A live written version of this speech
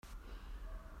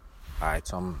Alright,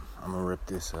 so I'm gonna rip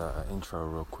this intro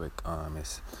real quick.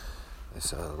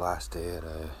 It's last day of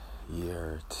the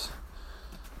year. It's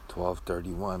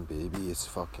 12/31, baby. It's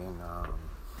fucking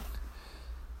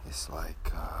it's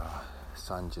like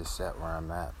sun just set where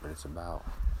I'm at, but it's about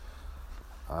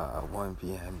 1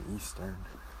 p.m. Eastern.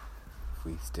 If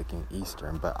we stick in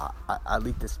Eastern, but I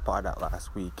leaked this spot out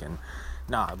last week, and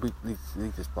we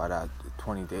leaked this spot out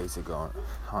 20 days ago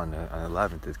on the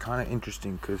 11th. It's kind of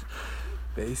interesting because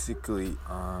basically,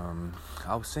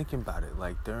 I was thinking about it,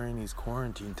 like during these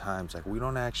quarantine times, like we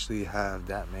don't actually have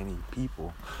that many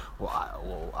people.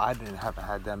 I haven't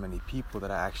had that many people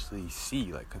that I actually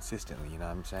see like consistently. You know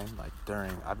what I'm saying? Like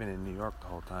I've been in New York the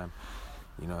whole time.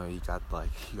 You know, you got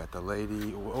the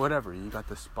lady, whatever. You got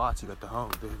the spots, you got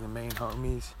the main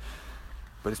homies,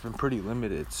 but it's been pretty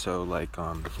limited. So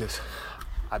because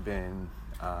I've been,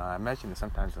 I mentioned it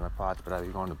sometimes in the pods, but I've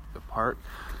been going to the park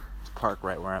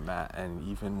right where I'm at, and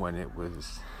even when it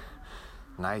was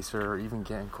nicer, even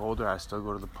getting colder, I still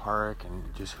go to the park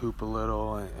and just hoop a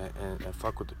little and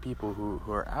fuck with the people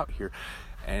who are out here.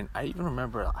 And I even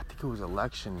remember, I think it was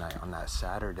election night on that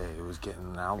Saturday. I was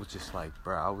just like,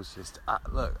 bro,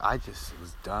 I just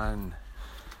was done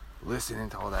listening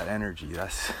to all that energy.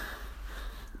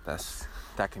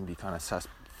 That can be kind of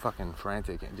fucking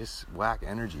frantic and just whack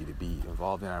energy to be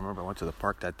involved in. I remember I went to the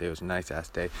park that day. It was a nice ass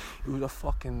day. It was a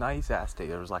fucking nice ass day.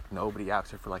 There was like nobody out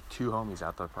except for like two homies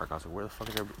out the park. I was like, where the fuck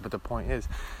is everybody? But the point is,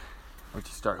 once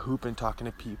you start hooping, talking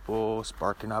to people,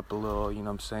 sparking up a little, you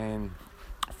know what I'm saying,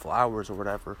 flowers or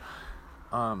whatever,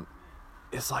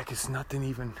 it's like it's nothing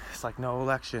even. It's like no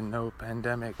election, no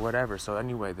pandemic, whatever. So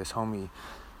anyway, the homie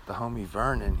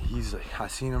Vernon, I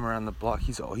seen him around the block.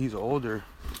 He's older,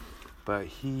 but I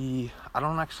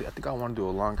think I want to do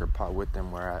a longer pod with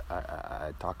them where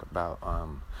I talk about,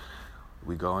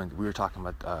 we were talking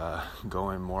about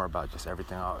going more about just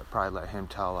everything. I'll probably let him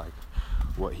tell like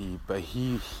what he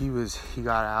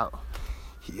got out.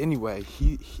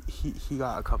 He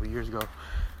got a couple years ago,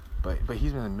 but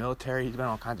he's been in the military. He's been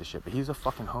all kinds of shit, but he's a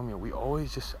fucking homie. We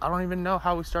always I don't even know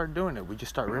how we started doing it. We just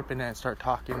start ripping it and start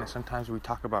talking, and sometimes we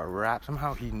talk about rap.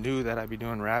 Somehow he knew that I'd be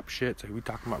doing rap shit, so we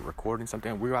talking about recording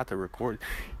something. We were about to record.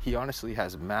 He honestly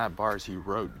has mad bars he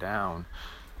wrote down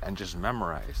and just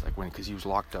memorized, because he was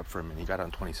locked up for a minute. He got out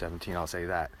in 2017, I'll say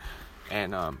that.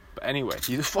 And but anyway,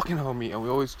 he's a fucking homie, and we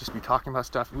always just be talking about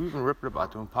stuff. We even ripped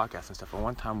about doing podcasts and stuff. And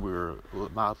one time we were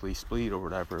mildly split or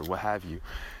whatever, what have you.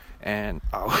 And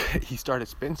he started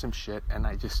spinning some shit, and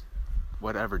I just,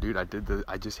 whatever, dude.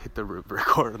 I just hit the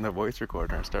record on the voice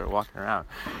recorder and started walking around.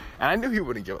 And I knew he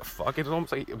wouldn't give a fuck. It was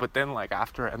almost like, but then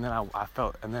after, and then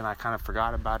I kind of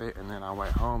forgot about it, and then I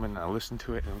went home and I listened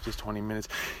to it, and it was just 20 minutes,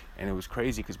 and it was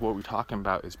crazy because what we're talking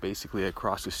about is basically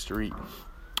across the street.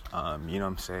 You know what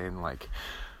I'm saying? Like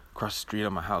across the street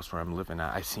of my house where I'm living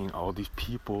at, I seen all these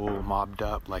people mobbed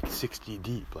up, like 60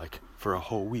 deep, like for a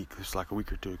whole week. This was like a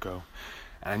week or two ago.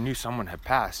 And I knew someone had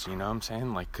passed, you know what I'm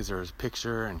saying? Like, because there was a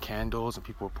picture and candles and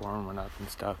people were pouring one up and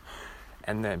stuff.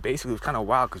 And then basically it was kind of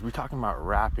wild because we're talking about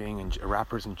rapping and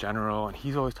rappers in general. And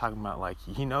he's always talking about like,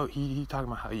 he talking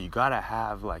about how you gotta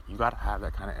have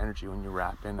that kind of energy when you're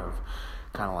rapping, of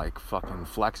kind of like fucking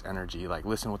flex energy. Like,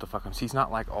 listen what the fuck he's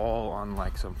not like all on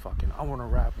like some fucking, I want to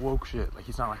rap woke shit. Like,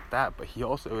 he's not like that. But he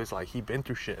also is like, he been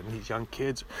through shit. And these young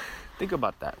kids, think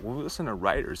about that. When we listen to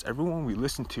writers, everyone we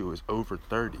listen to is over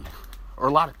 30. Or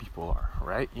a lot of people are,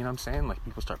 right? You know what I'm saying? Like,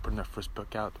 people start putting their first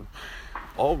book out.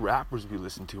 All rappers we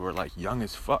listen to are like young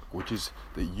as fuck, which is,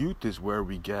 the youth is where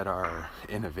we get our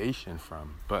innovation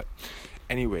from. But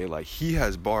anyway, like, he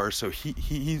has bars, so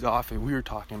he's off, and we were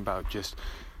talking about just,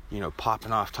 you know,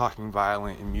 popping off, talking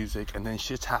violent in music, and then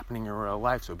shit's happening in real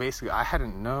life. So basically, I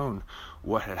hadn't known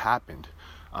what had happened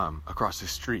across the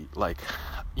street. Like,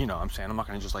 you know what I'm saying? I'm not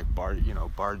gonna just like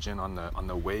barge in on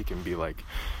the wake and be like,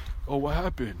 oh, what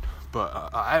happened? But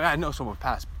I know someone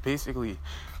passed. Basically,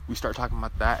 we start talking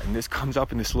about that, and this comes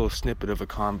up in this little snippet of a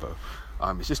convo.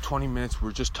 It's just 20 minutes.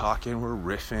 We're just talking. We're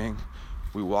riffing.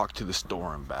 We walk to the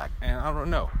store and back. And I don't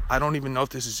know. I don't even know if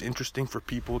this is interesting for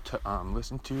people to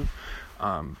listen to.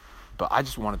 But I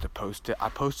just wanted to post it. I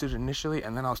posted it initially,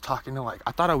 and then I was talking to,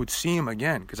 I thought I would see him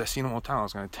again because I seen him all the time. I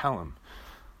was going to tell him.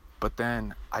 But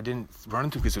then I didn't run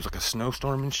into him because it was like a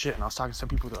snowstorm and shit. And I was talking to some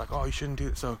people. They're like, oh, you shouldn't do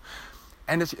it. So...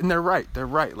 And they're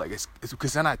right. Like, it's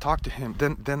because then I talked to him.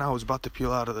 Then I was about to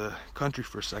peel out of the country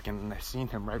for a second, and I seen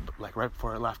him right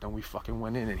before I left, and we fucking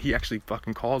went in, and he actually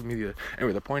fucking called me.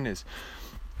 Anyway, the point is,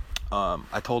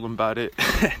 I told him about it,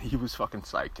 and he was fucking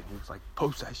psyched, and he was like,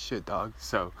 "Post that shit, dog."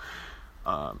 So,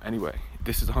 anyway,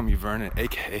 this is the homie Vernon,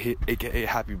 aka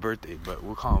Happy Birthday, but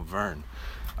we'll call him Vern.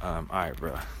 All right,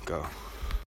 bro, go.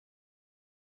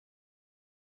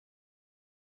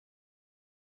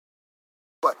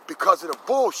 But because of the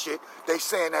bullshit, they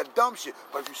saying that dumb shit.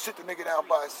 But if you sit the nigga down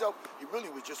by himself, he really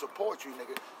was just a poetry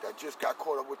nigga that just got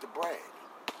caught up with the brand.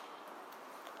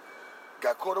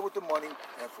 Got caught up with the money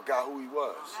and forgot who he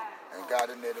was. And got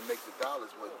in there to make the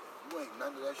dollars, but you ain't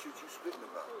none of that shit you spitting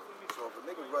about. So if a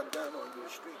nigga run down on you in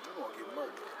the street, you gonna get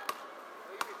murdered.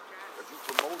 If you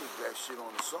promoted that shit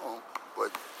on the song, but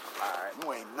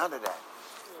you ain't none of that.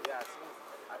 Yeah, I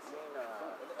seen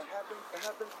It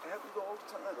happens all the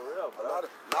time. For real, bro. A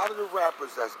lot of the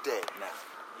rappers that's dead now.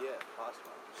 Yeah,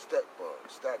 possible. Stack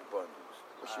Bundles.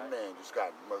 What's your man just got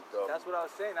murked up? That's what I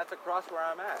was saying. That's across where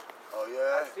I'm at. Oh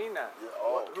yeah. I've seen that. Yeah,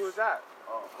 oh. Who is that?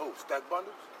 Who? Stack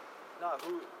Bundles? No,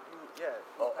 who? Yeah.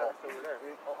 Over there.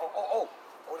 Oh,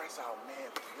 that's our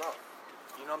man Fluff.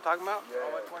 You know what I'm talking about? Yeah.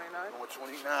 On 129?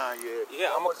 129, yeah.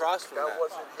 Yeah, I'm across from that. That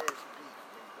wasn't his beat.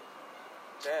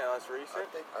 Damn, that's recent.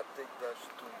 I think that's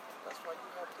true. That's why you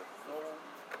have to know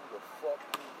who the fuck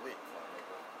you with, my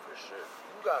nigga. For sure.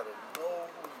 You gotta know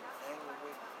who you hanging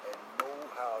with and know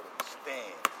how to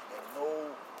stand and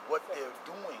know what they're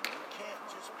doing. You can't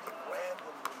just be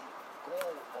randomly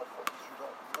going with motherfuckers you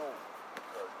don't know.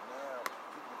 Because now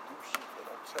people do shit they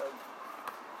don't tell you.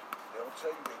 They don't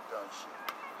tell you they done shit.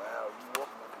 Now you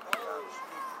walking with them down the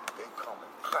street, they come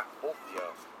and clap both of y'all.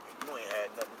 And you ain't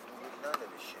had nothing to do with none of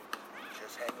this shit. You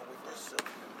just hanging with this shit.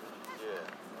 Yeah.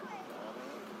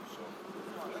 So,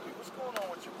 what's going on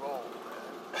with your role,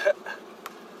 man?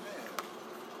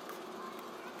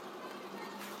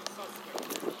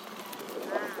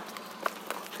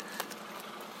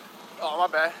 Oh, my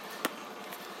bad.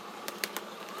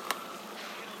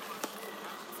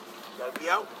 Gotta be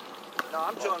out? No,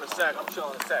 I'm chilling a sec. I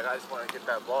just want to get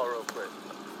that ball real quick.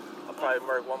 I'll probably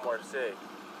murk one more sig.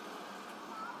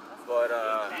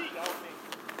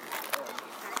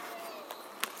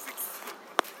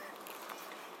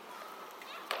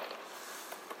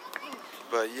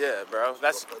 But yeah, bro,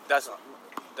 that's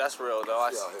real though.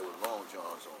 I see out here with Long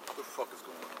Johns on. What the fuck is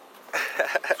going on?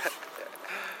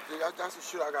 That's the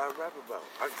shit I gotta rap about.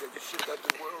 The shit that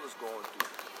the world is going through.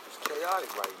 It's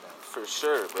chaotic right now. For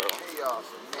sure, bro. Chaos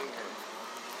and mayhem.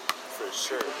 For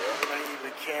sure, bro. People ain't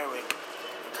even caring.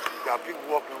 Got people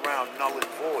walking around null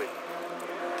and void.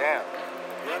 Damn.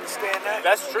 You understand that?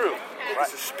 That's true.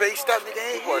 Niggas are spaced out, nigga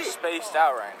ain't People are here. spaced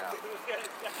out right now.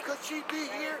 Could she be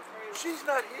here? She's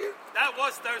not here. That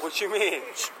was Thursday. What you mean?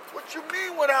 What you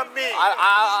mean what I mean?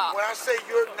 When I say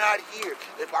you're not here,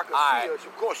 if I could see her,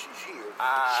 of course she's here.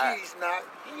 She's not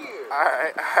here.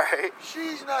 Alright.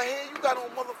 She's not here. You got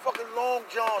on motherfucking Long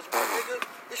Johns, my nigga.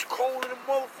 It's cold in the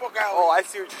motherfucker out Oh, here. I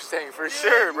see what you're saying. For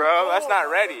sure, bro. That's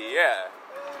not ready. Yeah.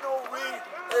 Ain't no reason.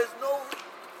 There's no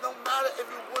matter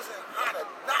if it wasn't hot or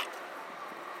not.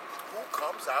 Who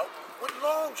comes out with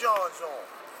Long Johns on?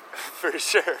 For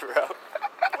sure, bro.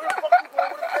 Where the fuck you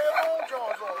going with a pair of Long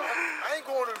Johns on? I ain't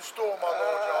going to the store with my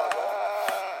Long Johns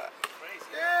on.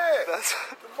 Yeah.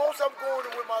 The most I'm going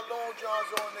to with my Long Johns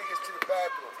on, niggas, to the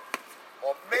bathroom.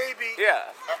 Or maybe.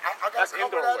 Yeah. I got to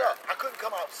cover that up. I couldn't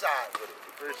come outside with it.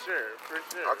 For sure.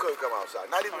 I couldn't come outside.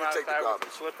 Not even to take the garbage.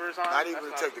 Slippers on? Not even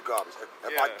to take the garbage.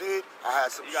 If I did, I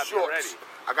had some shorts. Ready.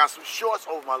 I got some shorts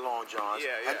over my Long Johns.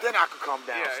 And then I could come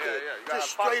downstairs.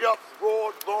 Just straight up raw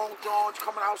Long Johns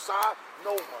coming outside.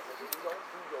 No, my nigga, we don't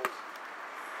do those.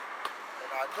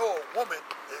 And I know a woman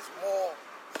is more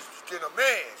than a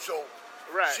man, so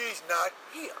she's not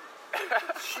here.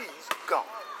 She's gone.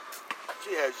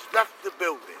 She has left the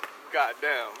building.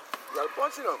 Goddamn. You got a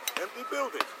bunch of them, empty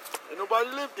buildings. Ain't nobody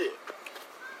lived there.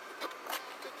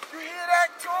 You hear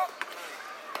that talk?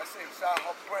 I say inside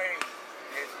her brain,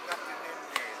 there's nothing in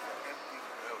there. It's an empty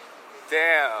building.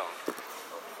 Damn.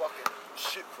 A fucking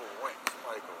shit for rent.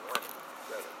 Somebody can rent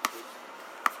it.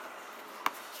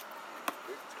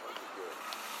 Big time good.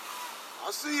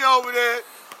 I'll see you over there.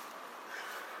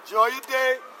 Enjoy your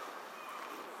day.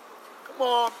 Come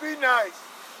on, be nice.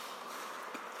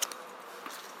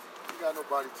 You got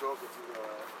nobody talking to you.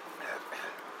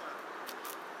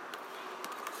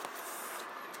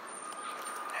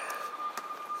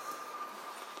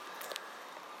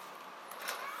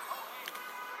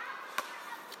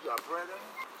 You got bread in it?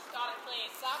 Started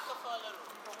playing soccer for a little.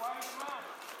 The wise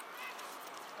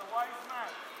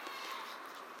man.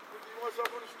 You want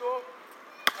something from the store?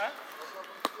 Huh? Want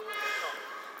something from the store?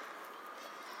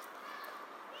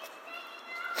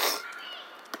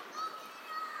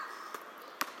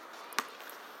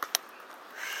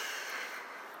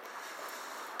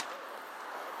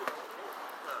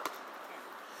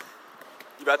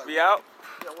 You about to be out?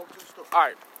 Yeah, walk to the store.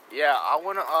 Alright. Yeah, I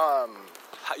wanna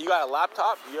You got a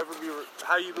laptop?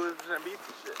 How do you listen to beats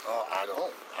and shit? I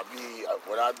don't. I mean,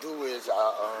 what I do is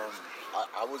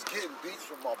I was getting beats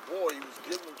from my boy. He was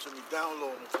giving them to me,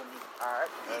 downloading them for me. All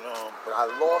right. And but I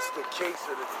lost the case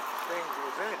of the things it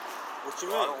was in. What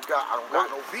you So mean? I don't got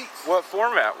no beats. What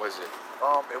format was it?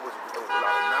 It was a lot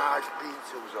of Nas beats.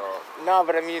 It was No,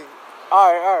 but I mean,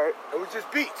 all right. It was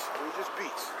just beats. It was just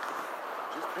beats.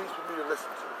 Just beats for me to listen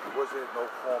to. It wasn't no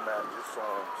format, just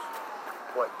songs.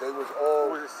 But they was all.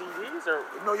 Was it CDs or?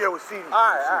 No, yeah, it was CDs.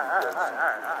 All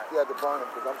right. You had to burn them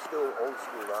because I'm still old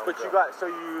school. But you have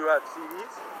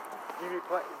CDs? You be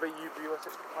playing, but you be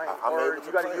playing, or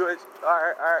you got a USB? All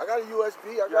right. I got a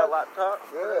USB. You got a laptop?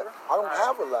 Yeah. I don't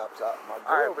have a laptop. My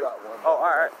girl got one. Oh, all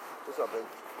right. What's up, baby?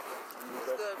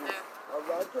 What's good, man? All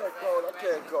right, I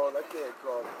can't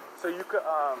call. So you could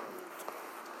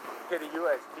hit a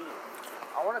USB.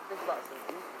 I want to think about some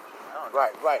beats.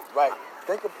 Right.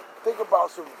 Think about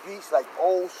some beats, like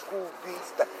old school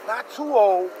beats, not too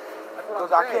old, because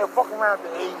I can't fuck around the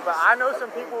 80s. But I know some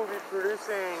people will be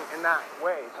producing in that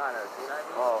way, kind of. You know what I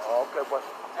mean? Oh, okay, but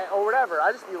or whatever.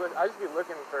 I just be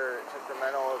looking for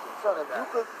instrumentals and stuff like that.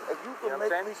 if you could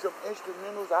make me some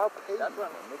instrumentals, I'll pay That's you.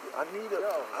 what I need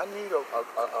a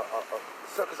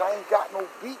because I ain't got no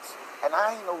beats and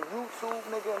I ain't no YouTube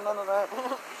nigga and none of that.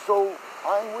 So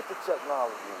I ain't with the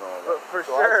technology and all that. But for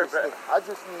so sure, I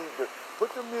just need to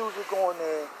put the music on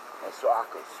there and so I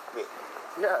could spit.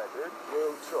 Yeah, dude.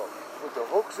 Real talk. With the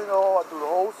hooks and all, I do the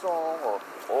whole song or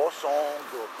all songs.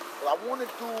 But I really want to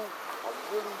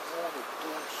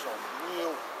do some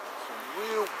real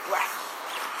raps.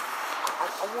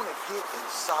 I want to get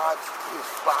inside his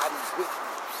body with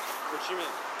me. What you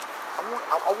mean? I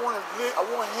want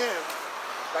him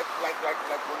like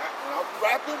when I'm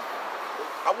rapping.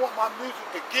 I want my music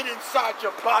to get inside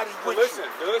your body with you. Listen.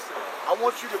 I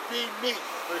want you to be me.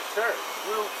 For sure.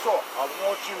 Real talk. I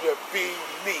want you to be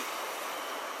me.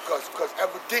 Because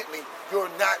evidently you're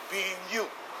not being you.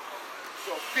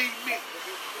 So be me.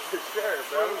 For sure,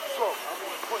 bro. Real talk. I'm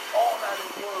going to put all that in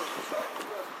words.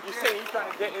 You saying you trying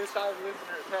to get inside the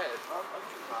listener's head? I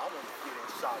want to get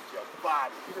inside your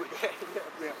body.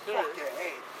 Yeah, fuck your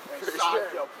head.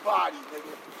 Inside your body, nigga.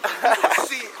 You can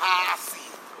see how I see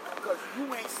it. Because you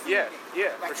ain't seen it.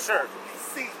 Yeah, like for sure.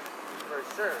 Seen. For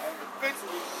sure. And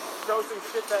eventually, show some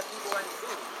shit that people ain't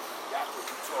seen. That's what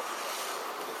we're talking about.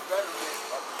 It's better than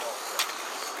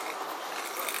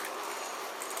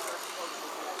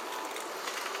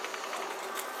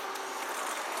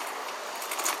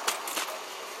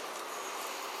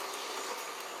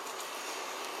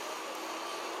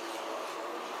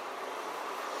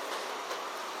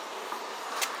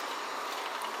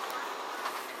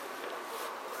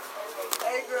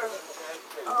Hey, girl.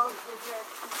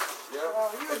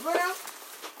 You was with him?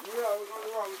 Yeah, I was on the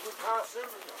wrong. We put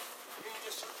concept in there. He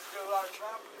just did a lot of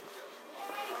traveling.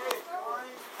 Hey, yeah.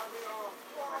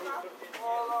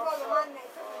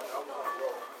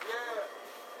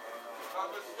 My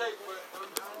mistake, but you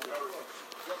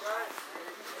got it?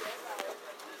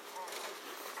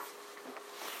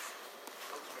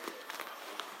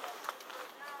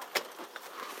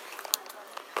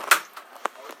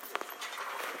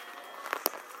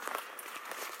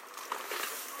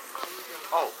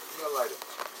 Oh, you got lighter.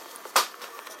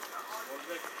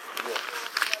 Yeah.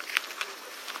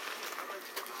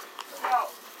 Yo,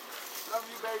 love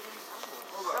you, baby.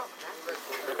 Hold up.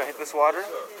 Look, I hit this water.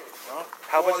 Huh?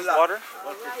 How much is water?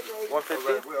 150?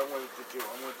 Right, well, I wanted to do.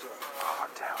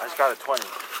 Oh, damn. I just got a 20.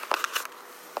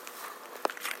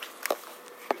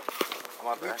 I'm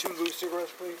on Need back. 2 loose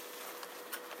cigarettes, please.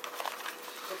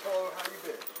 So, Paul, how you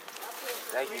been?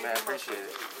 Thank you, man. Appreciate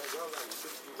it.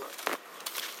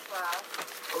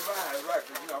 Right,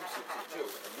 because I'm 62.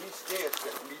 And we scared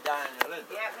sick. Me, Diane, and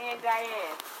Linda. Yeah, me and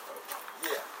Diane.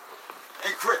 Yeah.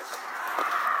 Hey, Chris.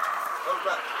 Go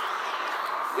back.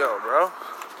 Yo, bro.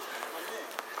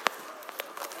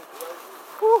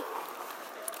 Whew.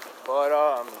 But,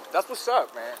 that's what's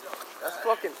up, man. That's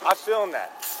fucking, I feeling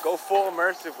that. Go full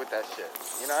immersive with that shit.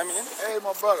 You know what I mean? Hey,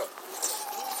 my brother.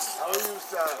 How are you,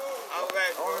 son? All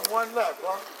right. Only one left,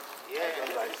 huh? Yeah.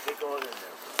 All right, stick on in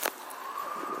there.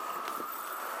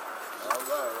 All right.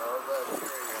 Here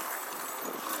you go.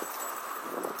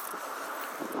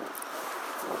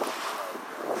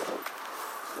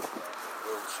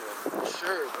 Real shit.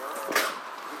 Sure, bro.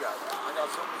 I got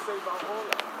something to say about all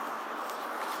that.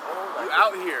 You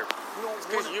out here. You don't It's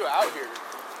because want you out here.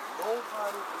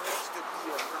 Nobody wants to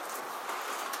be a nothing.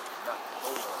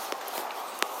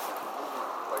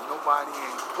 But nobody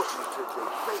ain't putting it to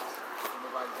their face.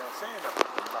 Nobody's not saying nothing.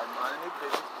 Everybody minding their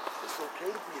business. It's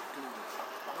okay to be a dude.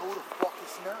 No, the fuck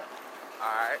it's not.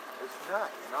 Alright. It's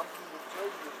not. And I'm here to tell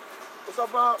you. What's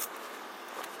up, Bob? I'm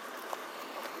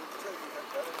here to tell you that ain't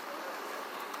gonna happen.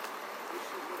 This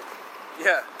shit is.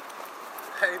 Yeah.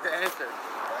 I need the answer.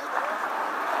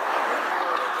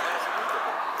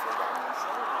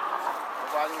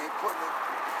 Nobody ain't putting it.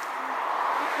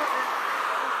 You couldn't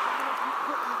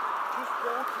just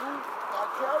go through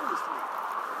vicariously.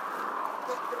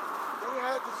 They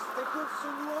couldn't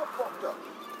send you out fucked up.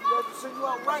 They had to send you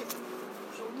out right.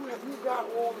 So you got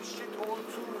all the shit, all the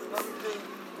tools and everything.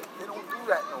 They don't do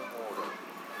that no more though.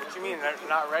 What you mean they're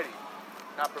not ready?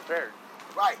 Not prepared?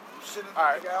 Right. You send the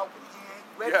Alright. nigga out and he ain't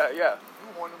ready. Yeah. You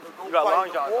want him to go You got fight long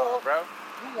the johns war. on, bro.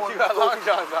 You got long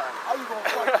johns on. How you gonna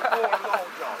fight the war in long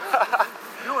johns?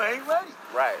 You ain't ready.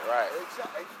 Right.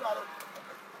 Exactly. You gotta.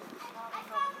 It's not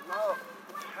enough love.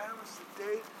 The parents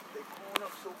today, they growing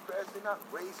up so fast. They're not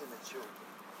raising the children.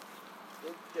 They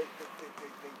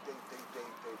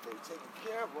taking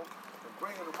care of them and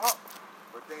bringing them up,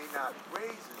 but they not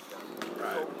raising them.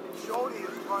 Right. So Shorty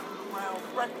is running around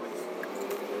reckless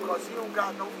because he don't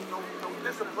got no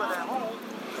discipline at home.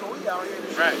 So he out here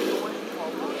Right. doing it.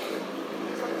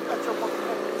 So you got your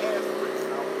motherfucking ass bricks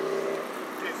out.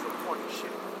 You did some funny shit.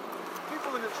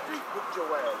 People in the street whooped your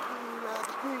ass. You didn't even have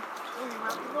to be. You didn't even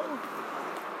have to know you.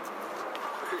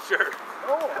 For sure.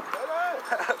 No, that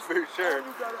ass. For sure.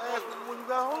 You got an ass whooping when you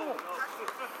got home.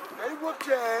 They whooped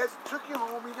your ass, took you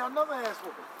home, you got another ass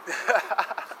whooping.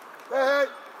 Go ahead.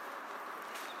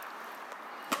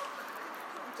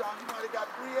 Sometimes you might have got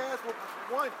 3 ass whoopings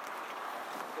for one.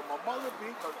 So my grandmother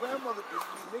beat me,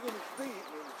 nigga in the street hit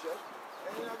me in the chest,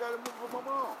 and then I got to move for my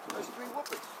mom. That's 3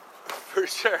 whoopings. For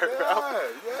sure, bro.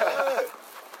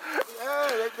 Yeah,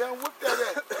 they done whooped that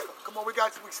ass. Come on, we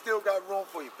still got room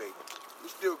for you, baby. We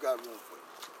still got room for you.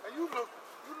 And you look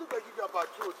like you got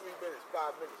about 2 or 3 minutes,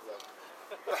 5 minutes left.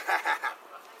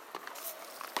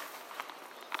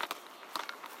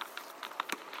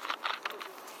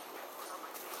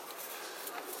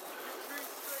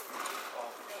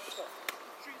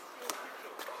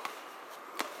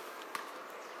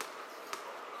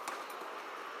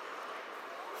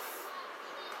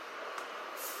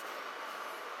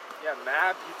 Yeah,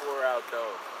 mad people were out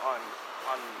though on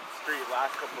the street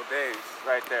last couple of days,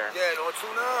 right there. Yeah, on 2-9. Let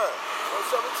me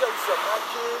tell you something. That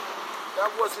kid, that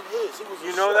wasn't his. He was a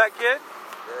You know chef. that kid?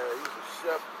 Yeah, he's a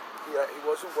chef. He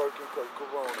wasn't working because of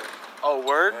Corona. Oh,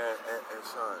 word? And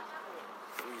son,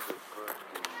 he's a good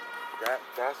dude.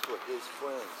 That's what his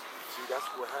friends. See, that's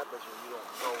what happens when you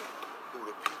don't know who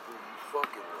the people you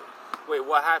fucking with. Wait,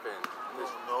 what happened? You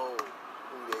don't know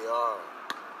who they are.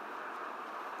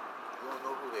 You don't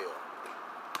know who they are.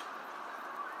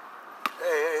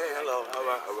 Hey, hello. All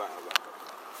right.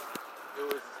 It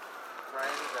was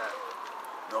friends that...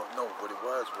 No, what it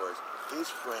was his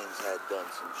friends had done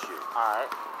some shit. Alright.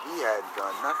 He hadn't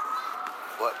done nothing.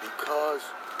 But because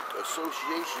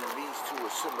association leads to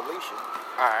assimilation,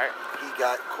 Alright. he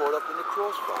got caught up in the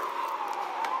crossfire.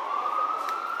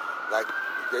 Like,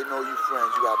 they know you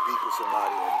friends, you got beef with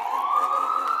somebody, and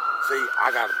say,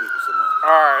 I got to beef with somebody.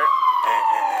 Alright.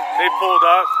 And They pulled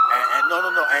up. And no,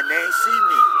 and they ain't see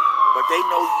me, but they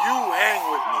know you hang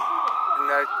with me.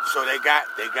 And So they got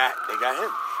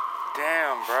him.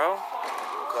 damn, bro.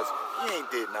 Because he ain't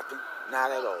did nothing.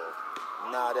 Not at all.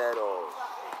 Not at all.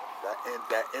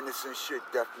 That innocent shit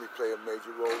definitely play a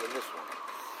major role in this one.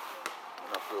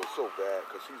 And I feel so bad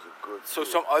because he's a good So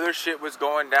kid. some other shit was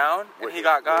going down and With he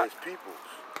got his people.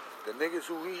 The niggas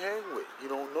who he hang with, he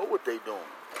don't know what they doing.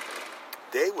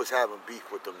 They was having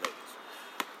beef with them niggas.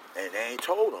 And they ain't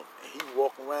told him. And he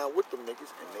walk around with them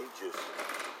niggas and they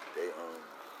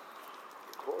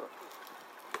caught him.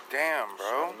 Damn, Shot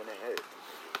bro. him in the head.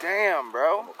 Damn,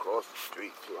 bro. From across the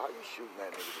street too. How you shooting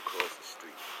that nigga across the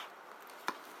street?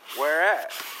 Where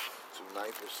at? 2-9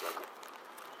 or 7.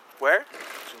 Where?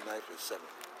 2-9 or 7.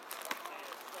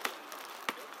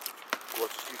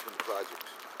 Across the street from the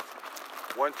projects.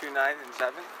 129 and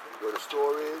 7? Where the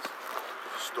store is,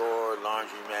 store,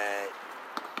 laundromat,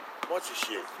 bunch of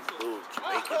shit. Little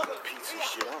Jamaican pizza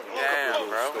shit. I don't know. Damn,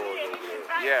 bro. Stores over there.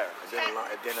 Yeah. And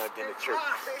then the church.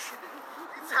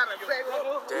 Damn, You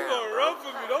gonna run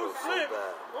for me? Don't so slip.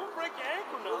 bad. Don't break your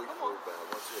ankle now. Really Come on. feel bad.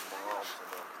 Once your moms and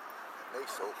them, they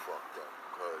so fucked up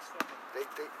because they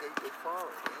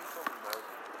foreign. They ain't from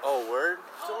America. Oh, word?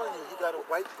 I'm telling you, he got a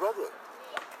white brother.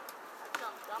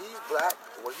 He's black.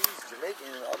 Well, he's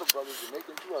Jamaican, and the other brother's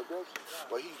Jamaican too, I guess.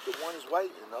 But the one is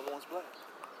white and the other one's black.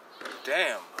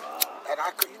 Damn. And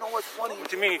you know what's funny? What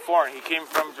do you mean he foreign? He came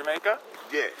from Jamaica?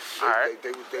 Yeah. Alright.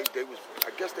 They was.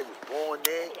 I guess they was born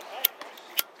there,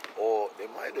 or they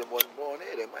might have wasn't born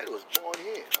there. They might have was born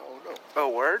here. I don't know. Oh,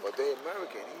 word? But they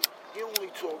American. He only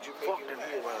talk Jamaican when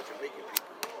he around Jamaican people.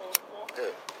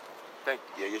 Yeah. Thank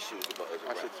Yeah, your shit was about as a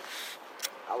My rap. shit's-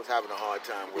 I was having a hard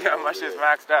time with Yeah, it. my shit's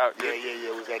maxed out. Yeah,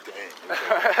 it was at the end.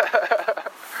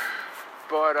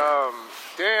 But,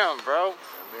 damn, bro.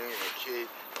 I mean, a kid,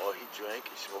 he drank,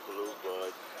 he smoked a little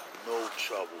bud, no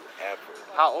trouble ever.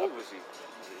 How old was he? He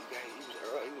was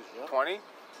early, he was young. 20?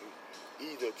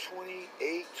 Either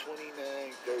 28,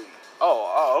 29, 30.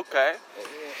 Oh, okay. And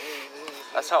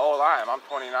That's how old I am. I'm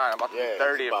 29. I'm about to be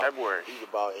 30 in February. He's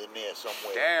about in there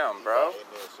somewhere. Damn, bro. He's in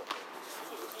there somewhere.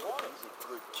 He's a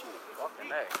good kid.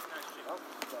 Fucking A.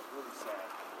 That's really sad.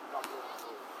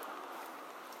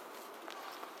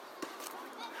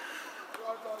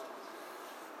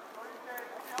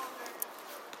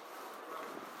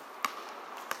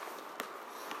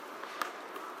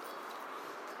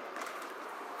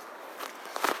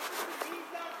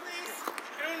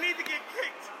 You don't need to get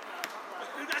kicked.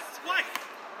 That's twice.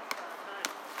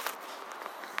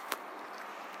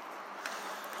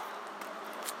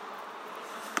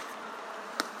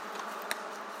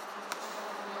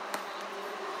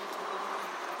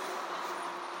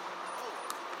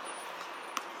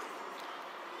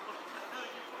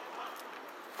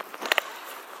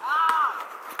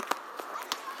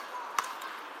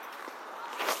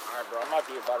 Alright, bro. I might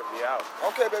be about to be out.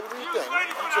 Okay, baby, do your thing.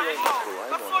 I'm chilling in the crew. I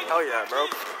ain't going Hell yeah, bro.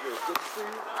 Yeah, it's good to see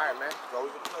you. Alright, man. It's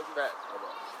always a pleasure. Bet.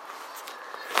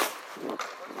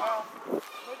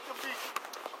 Make the beat.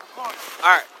 Corner.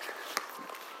 Alright.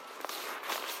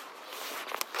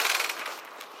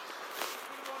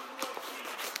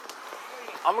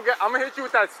 I'm gonna hit you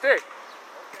with that stick.